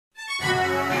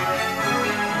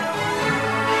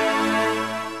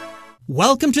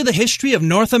Welcome to the History of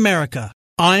North America.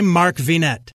 I'm Mark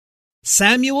Vinette.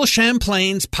 Samuel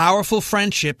Champlain's powerful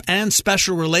friendship and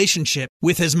special relationship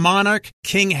with his monarch,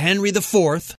 King Henry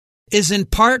IV, is in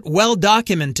part well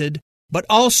documented, but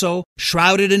also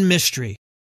shrouded in mystery.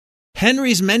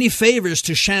 Henry's many favors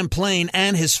to Champlain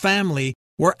and his family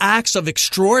were acts of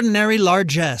extraordinary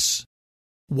largesse.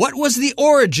 What was the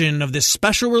origin of this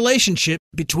special relationship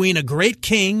between a great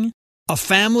king, a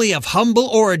family of humble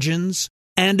origins,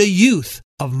 and a youth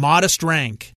of modest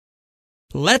rank?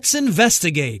 Let's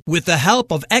investigate with the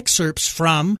help of excerpts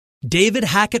from David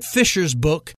Hackett Fisher's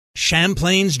book,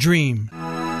 Champlain's Dream.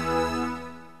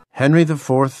 Henry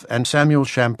IV and Samuel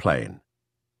Champlain.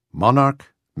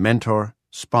 Monarch, mentor,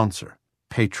 sponsor,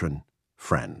 patron,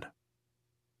 friend.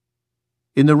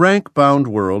 In the rank-bound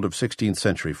world of 16th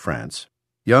century France,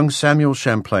 young Samuel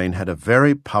Champlain had a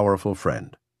very powerful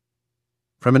friend.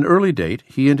 From an early date,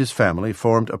 he and his family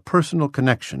formed a personal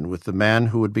connection with the man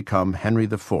who would become Henry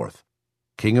IV,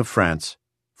 King of France,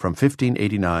 from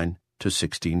 1589 to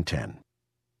 1610.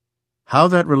 How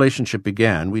that relationship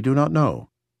began, we do not know.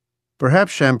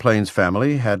 Perhaps Champlain's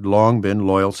family had long been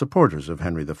loyal supporters of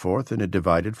Henry IV in a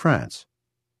divided France.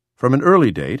 From an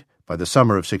early date, by the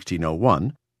summer of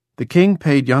 1601, the king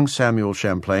paid young Samuel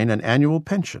Champlain an annual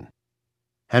pension.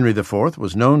 Henry IV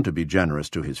was known to be generous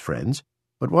to his friends,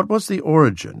 but what was the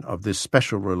origin of this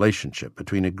special relationship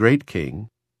between a great king,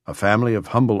 a family of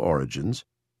humble origins,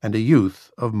 and a youth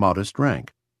of modest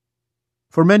rank?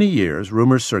 For many years,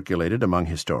 rumors circulated among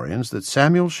historians that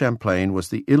Samuel Champlain was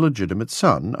the illegitimate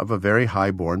son of a very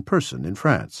high-born person in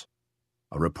France.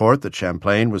 A report that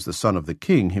Champlain was the son of the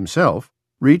king himself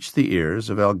reached the ears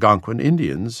of Algonquin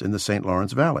Indians in the St.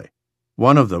 Lawrence Valley.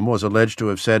 One of them was alleged to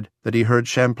have said that he heard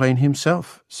Champlain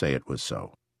himself say it was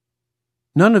so.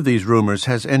 None of these rumors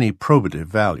has any probative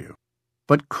value.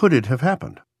 But could it have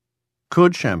happened?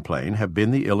 Could Champlain have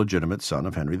been the illegitimate son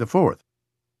of Henry IV?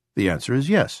 The answer is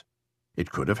yes.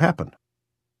 It could have happened.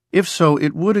 If so,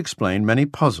 it would explain many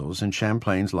puzzles in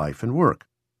Champlain's life and work.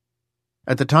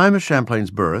 At the time of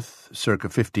Champlain's birth, circa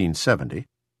 1570,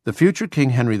 the future King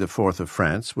Henry IV of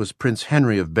France was Prince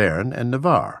Henry of Béarn and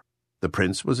Navarre. The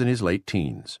prince was in his late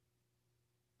teens.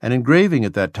 An engraving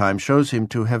at that time shows him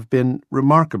to have been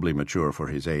remarkably mature for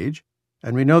his age,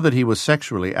 and we know that he was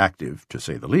sexually active, to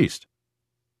say the least.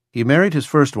 He married his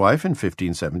first wife in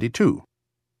 1572.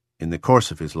 In the course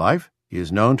of his life, he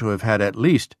is known to have had at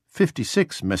least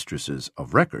 56 mistresses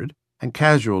of record and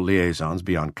casual liaisons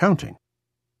beyond counting.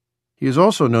 He is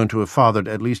also known to have fathered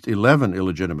at least 11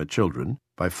 illegitimate children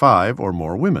by 5 or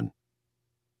more women.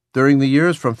 During the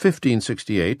years from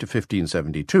 1568 to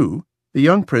 1572, the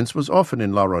young prince was often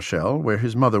in La Rochelle, where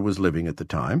his mother was living at the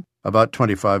time, about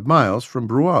 25 miles from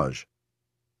Brouage.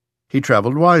 He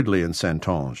traveled widely in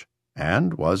Saintonge,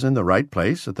 and was in the right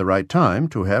place at the right time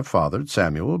to have fathered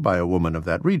Samuel by a woman of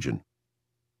that region.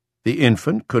 The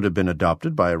infant could have been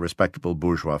adopted by a respectable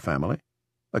bourgeois family,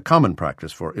 a common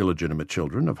practice for illegitimate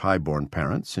children of high-born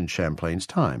parents in Champlain's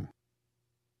time.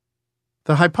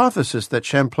 The hypothesis that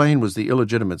Champlain was the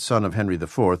illegitimate son of Henry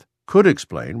IV could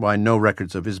explain why no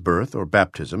records of his birth or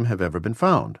baptism have ever been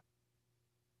found.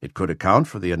 It could account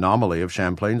for the anomaly of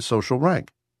Champlain's social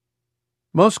rank.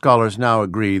 Most scholars now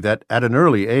agree that at an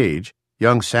early age,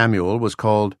 young Samuel was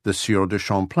called the Sieur de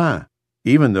Champlain,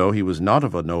 even though he was not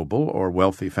of a noble or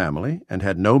wealthy family and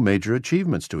had no major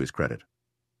achievements to his credit.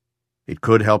 It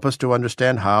could help us to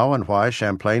understand how and why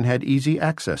Champlain had easy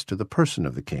access to the person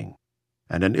of the king,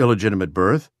 and an illegitimate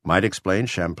birth might explain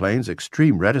Champlain's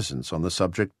extreme reticence on the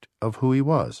subject of who he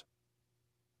was.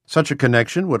 Such a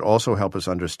connection would also help us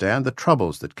understand the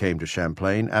troubles that came to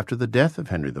Champlain after the death of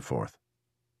Henry IV,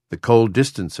 the cold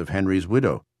distance of Henry's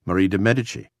widow, Marie de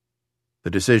Medici, the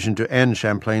decision to end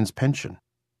Champlain's pension,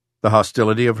 the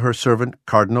hostility of her servant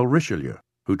Cardinal Richelieu,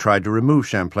 who tried to remove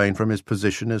Champlain from his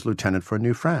position as lieutenant for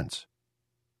New France.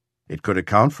 It could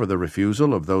account for the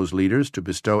refusal of those leaders to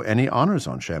bestow any honors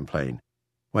on Champlain,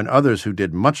 when others who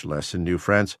did much less in New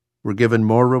France were given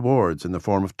more rewards in the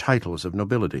form of titles of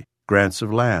nobility, grants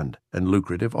of land, and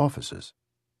lucrative offices.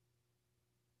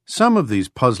 Some of these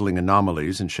puzzling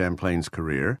anomalies in Champlain's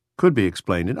career could be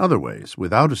explained in other ways,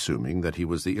 without assuming that he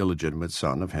was the illegitimate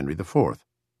son of Henry IV.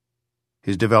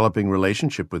 His developing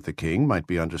relationship with the king might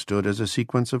be understood as a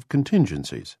sequence of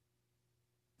contingencies.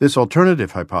 This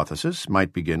alternative hypothesis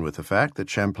might begin with the fact that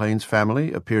Champlain's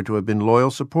family appeared to have been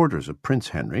loyal supporters of Prince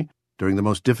Henry during the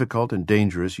most difficult and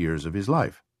dangerous years of his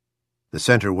life. The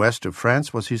center-west of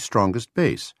France was his strongest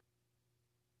base.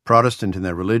 Protestant in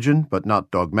their religion, but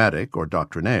not dogmatic or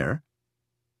doctrinaire,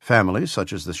 families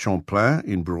such as the Champlain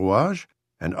in Brouage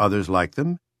and others like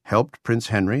them helped Prince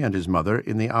Henry and his mother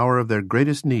in the hour of their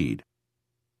greatest need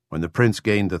When the prince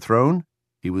gained the throne,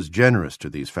 he was generous to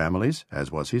these families,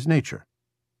 as was his nature.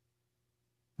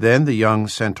 Then the young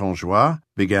Saintongeois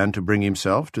began to bring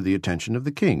himself to the attention of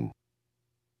the king.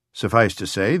 Suffice to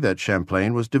say that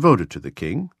Champlain was devoted to the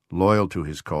king, loyal to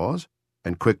his cause,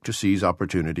 and quick to seize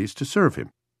opportunities to serve him.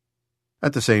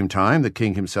 At the same time, the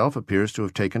king himself appears to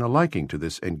have taken a liking to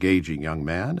this engaging young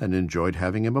man and enjoyed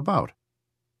having him about.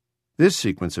 This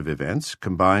sequence of events,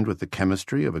 combined with the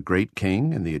chemistry of a great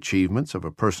king and the achievements of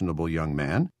a personable young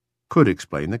man, could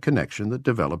explain the connection that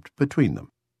developed between them.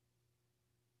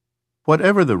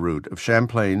 Whatever the root of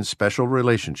Champlain's special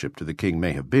relationship to the king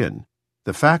may have been,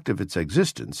 the fact of its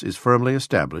existence is firmly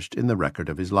established in the record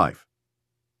of his life.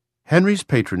 Henry's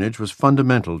patronage was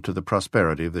fundamental to the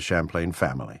prosperity of the Champlain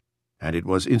family, and it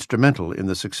was instrumental in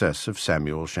the success of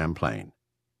Samuel Champlain.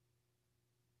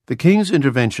 The king's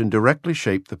intervention directly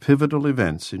shaped the pivotal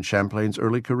events in Champlain's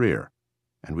early career,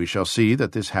 and we shall see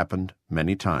that this happened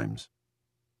many times.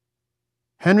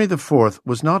 Henry IV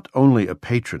was not only a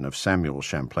patron of Samuel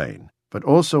Champlain, but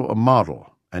also a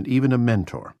model and even a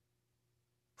mentor.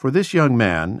 For this young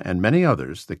man and many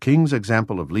others, the king's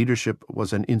example of leadership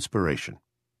was an inspiration,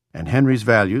 and Henry's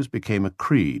values became a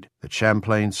creed that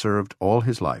Champlain served all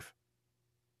his life.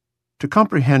 To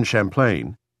comprehend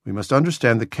Champlain, we must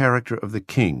understand the character of the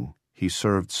king he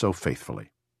served so faithfully.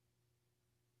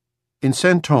 In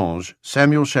Saintonge,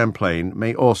 Samuel Champlain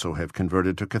may also have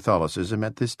converted to Catholicism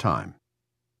at this time.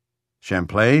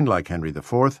 Champlain, like Henry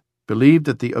IV, believed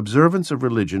that the observance of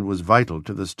religion was vital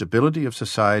to the stability of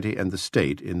society and the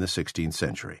state in the 16th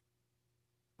century.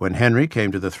 When Henry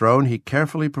came to the throne, he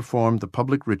carefully performed the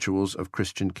public rituals of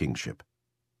Christian kingship,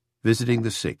 visiting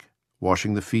the sick,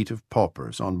 washing the feet of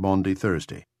paupers on Maundy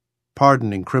Thursday,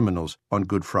 pardoning criminals on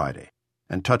Good Friday,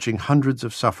 and touching hundreds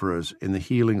of sufferers in the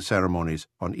healing ceremonies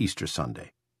on Easter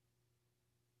Sunday.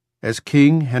 As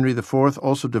king, Henry IV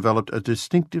also developed a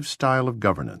distinctive style of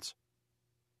governance.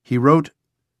 He wrote,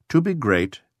 "To be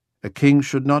great, a king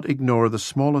should not ignore the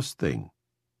smallest thing."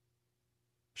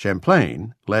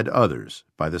 Champlain led others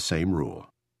by the same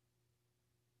rule.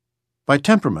 By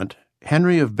temperament,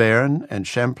 Henry of Béarn and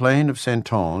Champlain of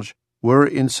Saintonge were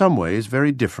in some ways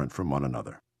very different from one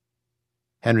another.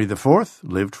 Henry IV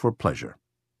lived for pleasure.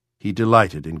 He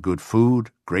delighted in good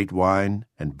food, great wine,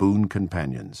 and boon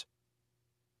companions.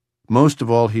 Most of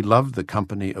all, he loved the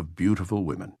company of beautiful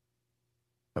women.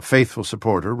 A faithful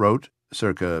supporter wrote,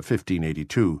 circa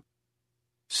 1582,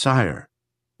 "Sire,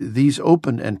 these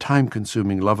open and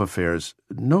time-consuming love affairs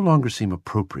no longer seem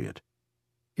appropriate.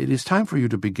 It is time for you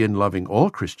to begin loving all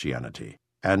Christianity,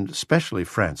 and especially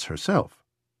France herself."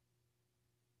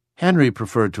 Henry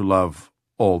preferred to love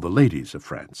all the ladies of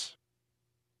France.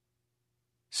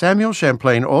 Samuel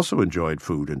Champlain also enjoyed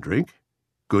food and drink,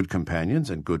 good companions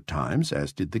and good times,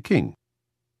 as did the king.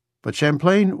 But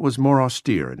Champlain was more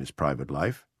austere in his private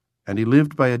life, and he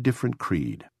lived by a different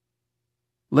creed.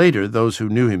 Later, those who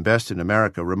knew him best in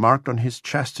America remarked on his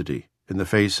chastity in the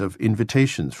face of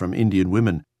invitations from Indian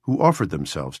women who offered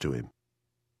themselves to him.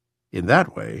 In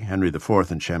that way, Henry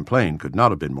IV and Champlain could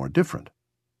not have been more different.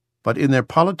 But in their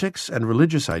politics and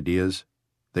religious ideas,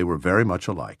 they were very much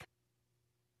alike.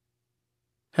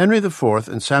 Henry IV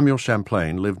and Samuel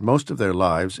Champlain lived most of their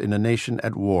lives in a nation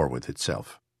at war with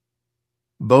itself.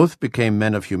 Both became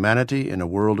men of humanity in a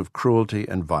world of cruelty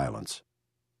and violence.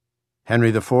 Henry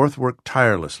IV worked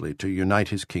tirelessly to unite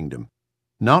his kingdom,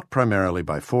 not primarily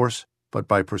by force, but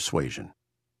by persuasion.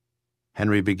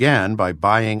 Henry began by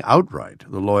buying outright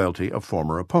the loyalty of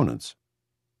former opponents.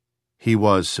 He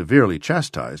was severely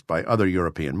chastised by other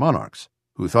European monarchs,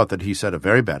 who thought that he set a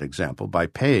very bad example by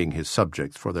paying his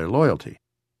subjects for their loyalty.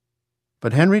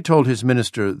 But Henry told his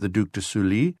minister, the Duc de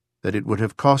Sully, that it would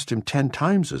have cost him 10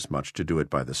 times as much to do it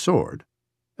by the sword,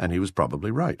 and he was probably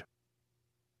right.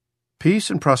 Peace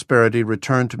and prosperity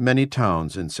returned to many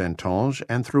towns in Saintonge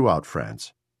and throughout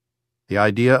France. The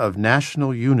idea of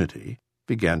national unity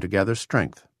began to gather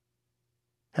strength.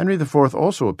 Henry IV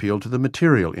also appealed to the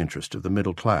material interest of the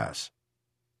middle class.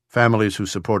 Families who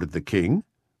supported the king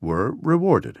were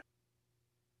rewarded.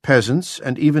 Peasants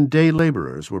and even day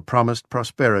laborers were promised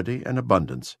prosperity and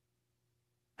abundance.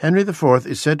 Henry IV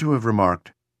is said to have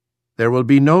remarked, "There will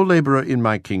be no laborer in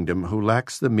my kingdom who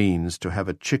lacks the means to have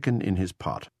a chicken in his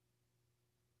pot."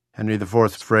 Henry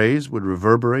IV's phrase would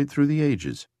reverberate through the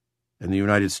ages. In the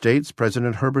United States,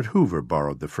 President Herbert Hoover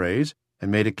borrowed the phrase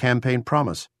and made a campaign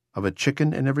promise of a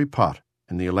chicken in every pot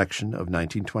in the election of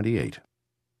 1928.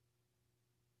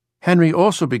 Henry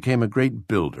also became a great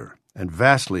builder and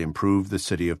vastly improved the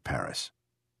city of Paris.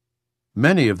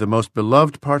 Many of the most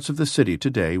beloved parts of the city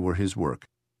today were his work.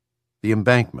 The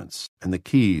embankments and the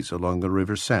quays along the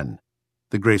river Seine,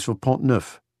 the graceful Pont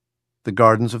Neuf, the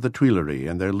gardens of the Tuileries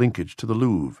and their linkage to the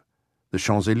Louvre, the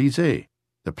Champs-Élysées,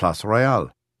 the Place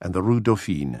Royale, and the Rue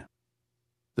Dauphine.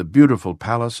 The beautiful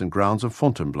palace and grounds of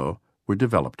Fontainebleau were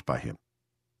developed by him.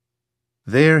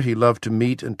 There he loved to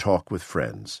meet and talk with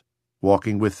friends,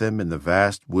 walking with them in the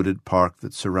vast wooded park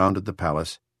that surrounded the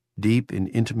palace, deep in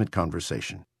intimate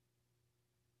conversation.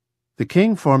 The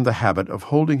king formed the habit of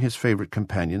holding his favorite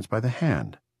companions by the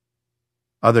hand.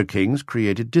 Other kings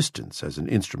created distance as an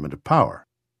instrument of power.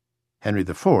 Henry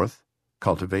IV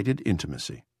cultivated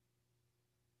intimacy.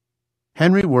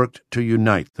 Henry worked to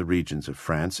unite the regions of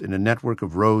France in a network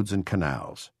of roads and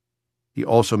canals. He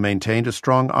also maintained a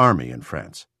strong army in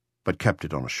France, but kept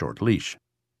it on a short leash.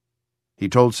 He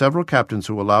told several captains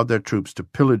who allowed their troops to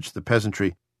pillage the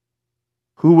peasantry,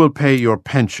 "Who will pay your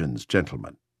pensions,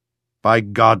 gentlemen? By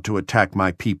God, to attack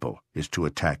my people is to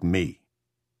attack me."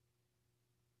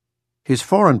 His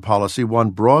foreign policy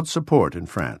won broad support in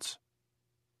France.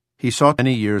 He sought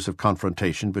many years of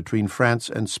confrontation between France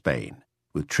and Spain,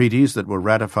 with treaties that were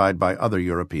ratified by other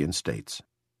European states.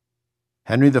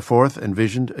 Henry IV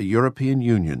envisioned a European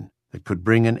Union that could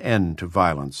bring an end to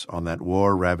violence on that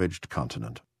war-ravaged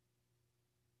continent.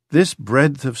 This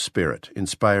breadth of spirit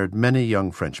inspired many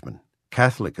young Frenchmen,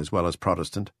 Catholic as well as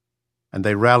Protestant, and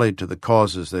they rallied to the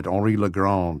causes that Henri le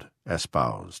Grand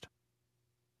espoused.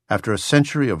 After a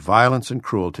century of violence and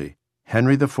cruelty,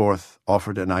 Henry IV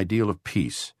offered an ideal of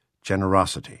peace,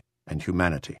 generosity, and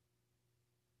humanity.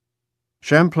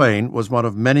 Champlain was one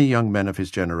of many young men of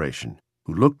his generation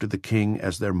who looked to the king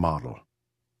as their model.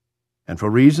 And for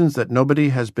reasons that nobody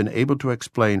has been able to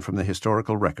explain from the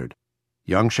historical record,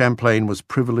 young Champlain was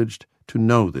privileged to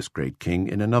know this great king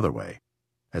in another way,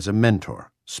 as a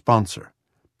mentor, sponsor,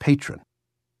 patron,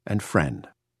 and friend.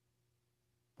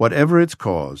 Whatever its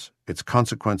cause, its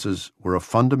consequences were a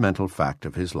fundamental fact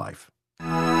of his life.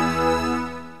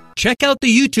 Check out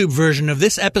the YouTube version of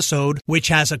this episode, which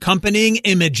has accompanying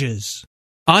images.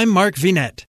 I'm Mark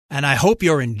Vinette, and I hope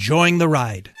you're enjoying the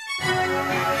ride.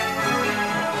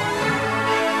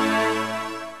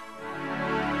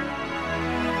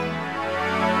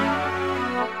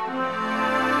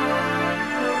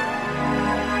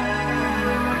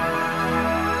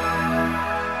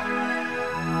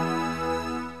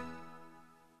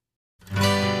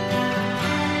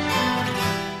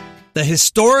 The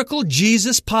Historical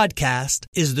Jesus Podcast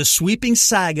is the sweeping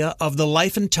saga of the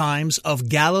life and times of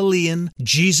Galilean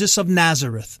Jesus of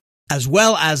Nazareth, as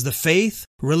well as the faith,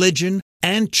 religion,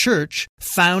 and church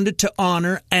founded to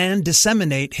honor and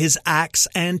disseminate his acts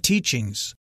and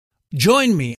teachings.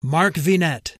 Join me, Mark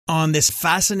Vinette, on this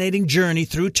fascinating journey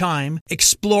through time,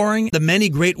 exploring the many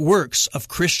great works of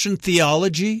Christian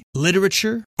theology,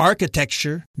 literature,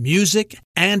 architecture, music,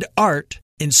 and art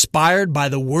inspired by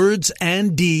the words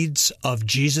and deeds of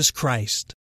Jesus Christ.